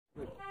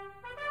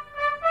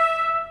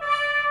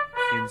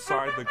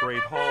Inside the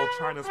Great Hall,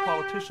 China's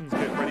politicians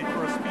get ready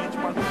for a speech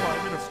by the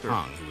Prime Minister.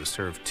 Tang, who has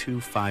served 2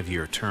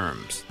 5-year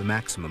terms, the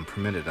maximum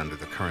permitted under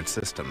the current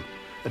system,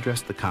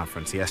 addressed the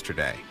conference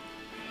yesterday.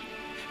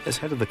 As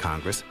head of the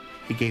Congress,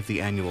 he gave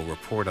the annual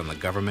report on the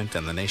government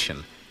and the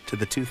nation to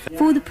the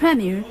for the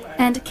Premier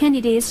and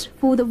candidates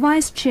for the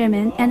Vice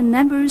Chairman and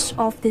members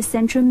of the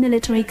Central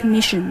Military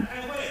Commission.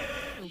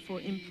 For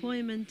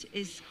employment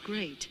is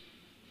great.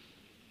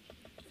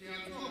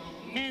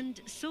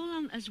 And so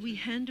long as we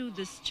handle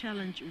this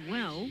challenge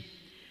well,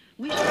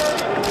 we...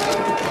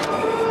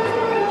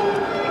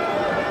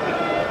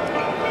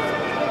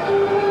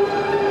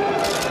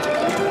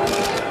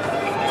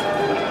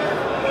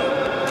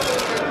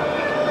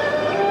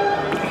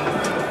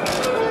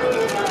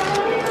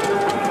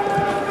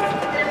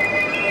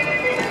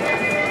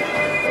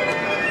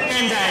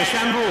 现在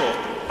宣布，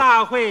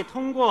大会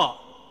通过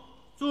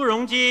朱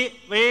镕基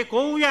为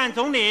国务院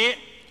总理。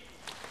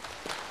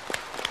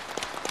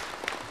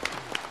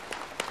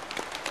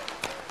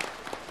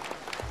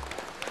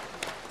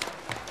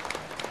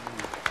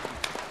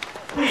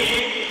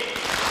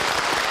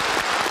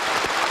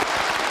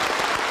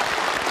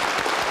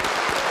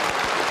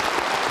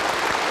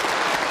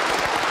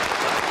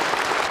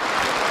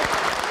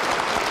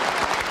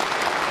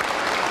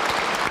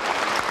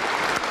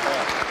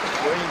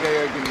我应该要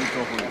给你做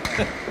回来。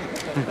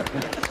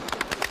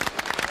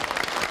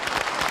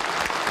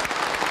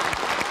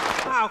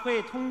大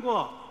会通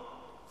过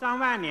张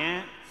万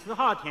年、石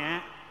浩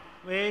田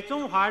为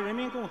中华人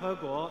民共和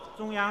国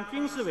中央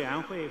军事委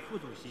员会副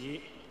主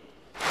席。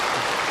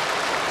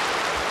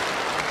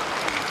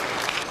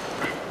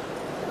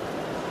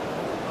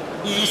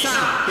以上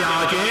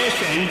表决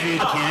选举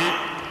田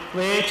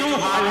为中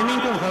华人民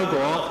共和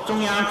国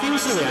中央军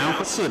事委员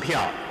会4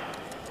票，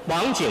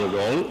王景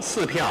荣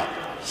4票，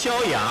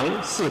肖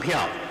扬4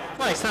票，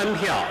外3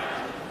票，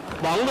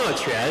王乐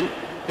泉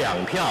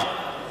2票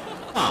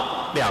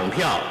，2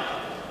票，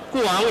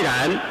顾昂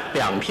然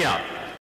2票。